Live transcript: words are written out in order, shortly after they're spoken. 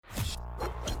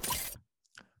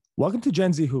Welcome to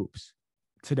Gen Z Hoops.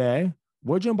 Today,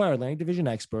 we're joined by our Atlantic Division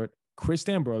expert, Chris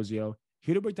D'Ambrosio,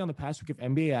 here to break down the past week of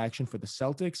NBA action for the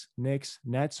Celtics, Knicks,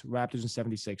 Nets, Raptors, and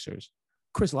 76ers.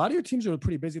 Chris, a lot of your teams are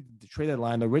pretty busy at the trade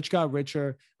deadline. The rich got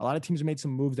richer. A lot of teams have made some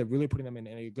moves that really putting them in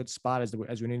a good spot as we're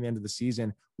nearing the end of the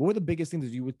season. What were the biggest things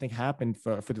that you would think happened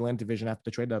for the Atlantic Division after the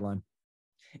trade deadline?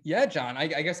 Yeah, John, I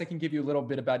guess I can give you a little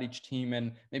bit about each team,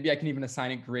 and maybe I can even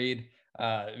assign a grade.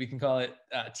 We can call it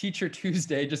Teacher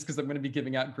Tuesday, just because I'm going to be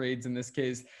giving out grades in this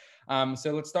case.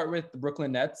 So let's start with the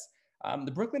Brooklyn Nets.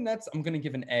 The Brooklyn Nets, I'm going to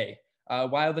give an A.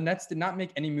 While the Nets did not make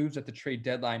any moves at the trade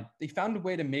deadline, they found a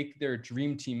way to make their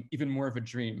dream team even more of a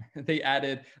dream. They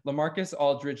added LaMarcus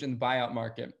Aldridge in the buyout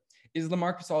market. Is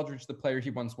LaMarcus Aldridge the player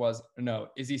he once was? No.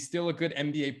 Is he still a good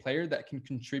NBA player that can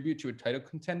contribute to a title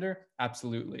contender?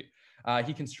 Absolutely.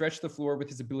 He can stretch the floor with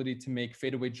his ability to make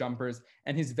fadeaway jumpers,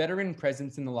 and his veteran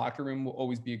presence in the locker room will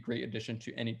always be a great addition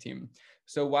to any team.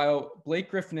 So while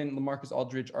Blake Griffin and LaMarcus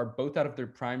Aldridge are both out of their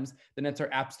primes, the Nets are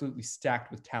absolutely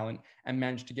stacked with talent and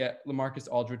managed to get LaMarcus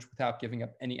Aldridge without giving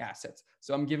up any assets.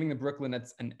 So I'm giving the Brooklyn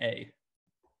Nets an A.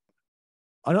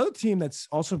 Another team that's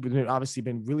also obviously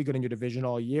been really good in your division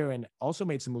all year and also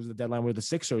made some moves at the deadline were the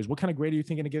Sixers. What kind of grade are you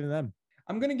thinking of giving them?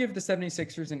 I'm going to give the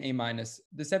 76ers an A-.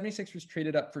 The 76ers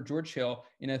traded up for George Hill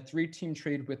in a 3-team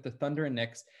trade with the Thunder and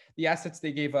Knicks. The assets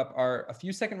they gave up are a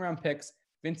few second-round picks,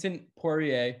 Vincent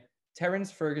Poirier,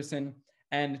 Terrence Ferguson,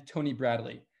 and Tony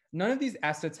Bradley. None of these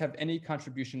assets have any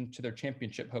contribution to their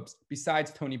championship hopes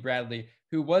besides Tony Bradley,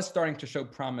 who was starting to show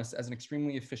promise as an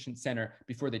extremely efficient center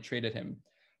before they traded him.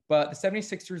 But the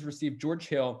 76ers received George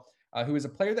Hill, who is a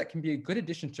player that can be a good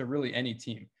addition to really any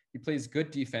team. He plays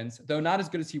good defense, though not as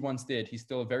good as he once did. He's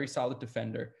still a very solid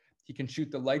defender. He can shoot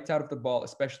the lights out of the ball,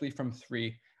 especially from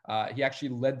three. He actually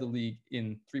led the league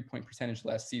in three-point percentage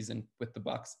last season with the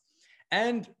Bucks.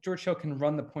 And George Hill can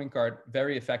run the point guard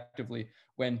very effectively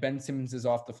when Ben Simmons is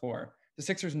off the floor. The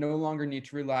Sixers no longer need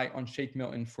to rely on Shake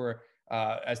Milton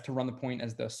as to run the point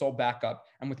as the sole backup.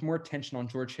 And with more attention on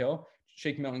George Hill,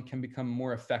 Shake Milton can become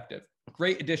more effective.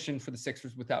 Great addition for the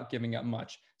Sixers without giving up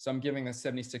much. So I'm giving the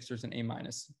 76ers an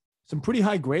A-. Some pretty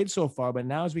high grades so far, but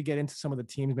now as we get into some of the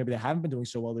teams maybe that haven't been doing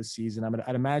so well this season,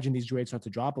 I'd imagine these grades start to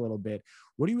drop a little bit.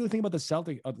 What do you really think about the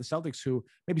Celtics who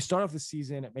maybe start off the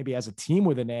season maybe as a team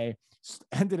with an A,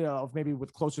 ended off maybe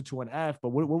with closer to an F, but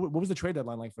what was the trade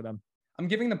deadline like for them? I'm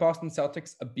giving the Boston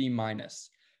Celtics a B-.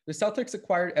 The Celtics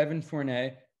acquired Evan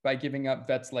Fournier by giving up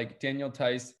vets like Daniel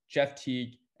Tice, Jeff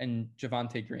Teague, and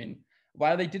Javonte Green.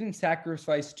 While they didn't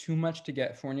sacrifice too much to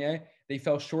get Fournier, they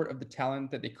fell short of the talent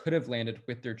that they could have landed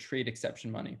with their trade exception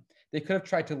money. They could have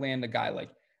tried to land a guy like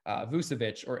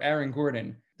Vucevic or Aaron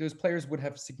Gordon. Those players would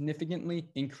have significantly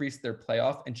increased their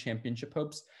playoff and championship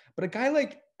hopes. But a guy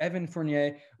like Evan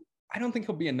Fournier, I don't think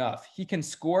he'll be enough. He can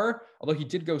score, although he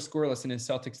did go scoreless in his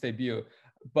Celtics debut,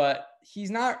 but he's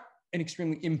not an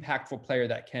extremely impactful player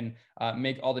that can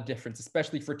make all the difference,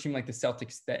 especially for a team like the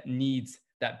Celtics that needs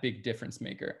that big difference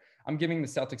maker. I'm giving the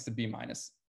Celtics a B-.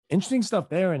 Interesting stuff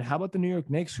there. And how about the New York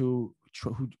Knicks who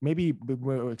maybe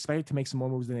were expected to make some more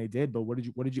moves than they did, but what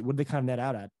did they kind of net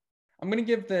out at? I'm going to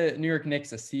give the New York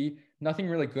Knicks a C. Nothing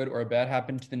really good or bad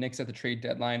happened to the Knicks at the trade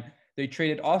deadline. They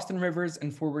traded Austin Rivers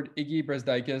and forward Iggy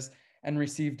Brasdaikas and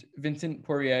received Vincent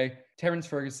Poirier, Terrence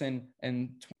Ferguson,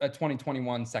 and a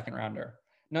 2021 second rounder.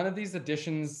 None of these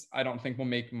additions, I don't think, will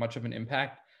make much of an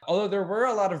impact. Although there were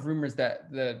a lot of rumors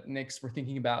that the Knicks were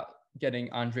thinking about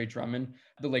getting Andre Drummond.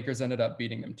 The Lakers ended up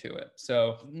beating them to it.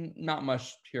 So not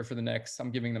much here for the Knicks.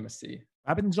 I'm giving them a C.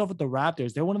 Wrapping things off with the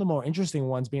Raptors, they're one of the more interesting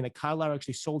ones, being that Kyle Lowry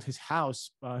actually sold his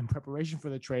house in preparation for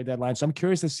the trade deadline. So I'm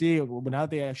curious to see, now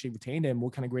that they actually retained him,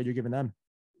 what kind of grade you're giving them.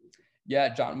 Yeah,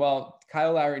 John. Well,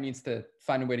 Kyle Lowry needs to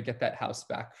find a way to get that house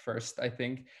back first, I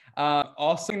think.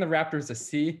 Also, in the Raptors a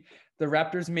C. The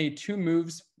Raptors made two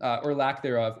moves, or lack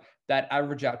thereof, that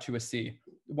average out to a C.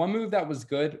 One move that was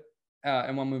good,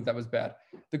 and one move that was bad.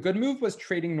 The good move was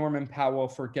trading Norman Powell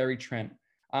for Gary Trent.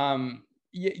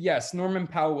 Yes, Norman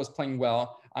Powell was playing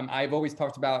well. I've always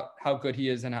talked about how good he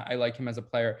is and I like him as a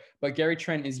player, but Gary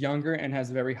Trent is younger and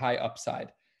has a very high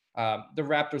upside. The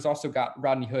Raptors also got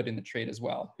Rodney Hood in the trade as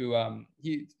well, who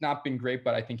he's not been great,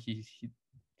 but I think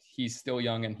he's still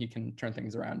young and he can turn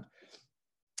things around.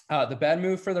 The bad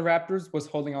move for the Raptors was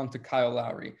holding on to Kyle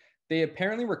Lowry. They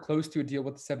apparently were close to a deal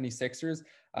with the 76ers,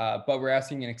 but we're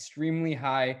asking an extremely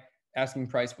high asking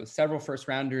price with several first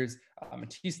rounders,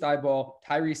 Matisse Thybulle,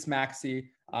 Tyrese Maxey,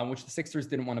 which the Sixers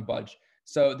didn't want to budge.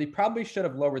 So they probably should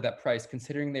have lowered that price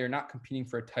considering they are not competing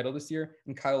for a title this year.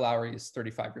 And Kyle Lowry is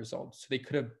 35 years old. So they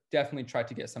could have definitely tried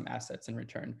to get some assets in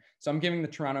return. So I'm giving the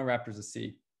Toronto Raptors a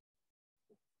C.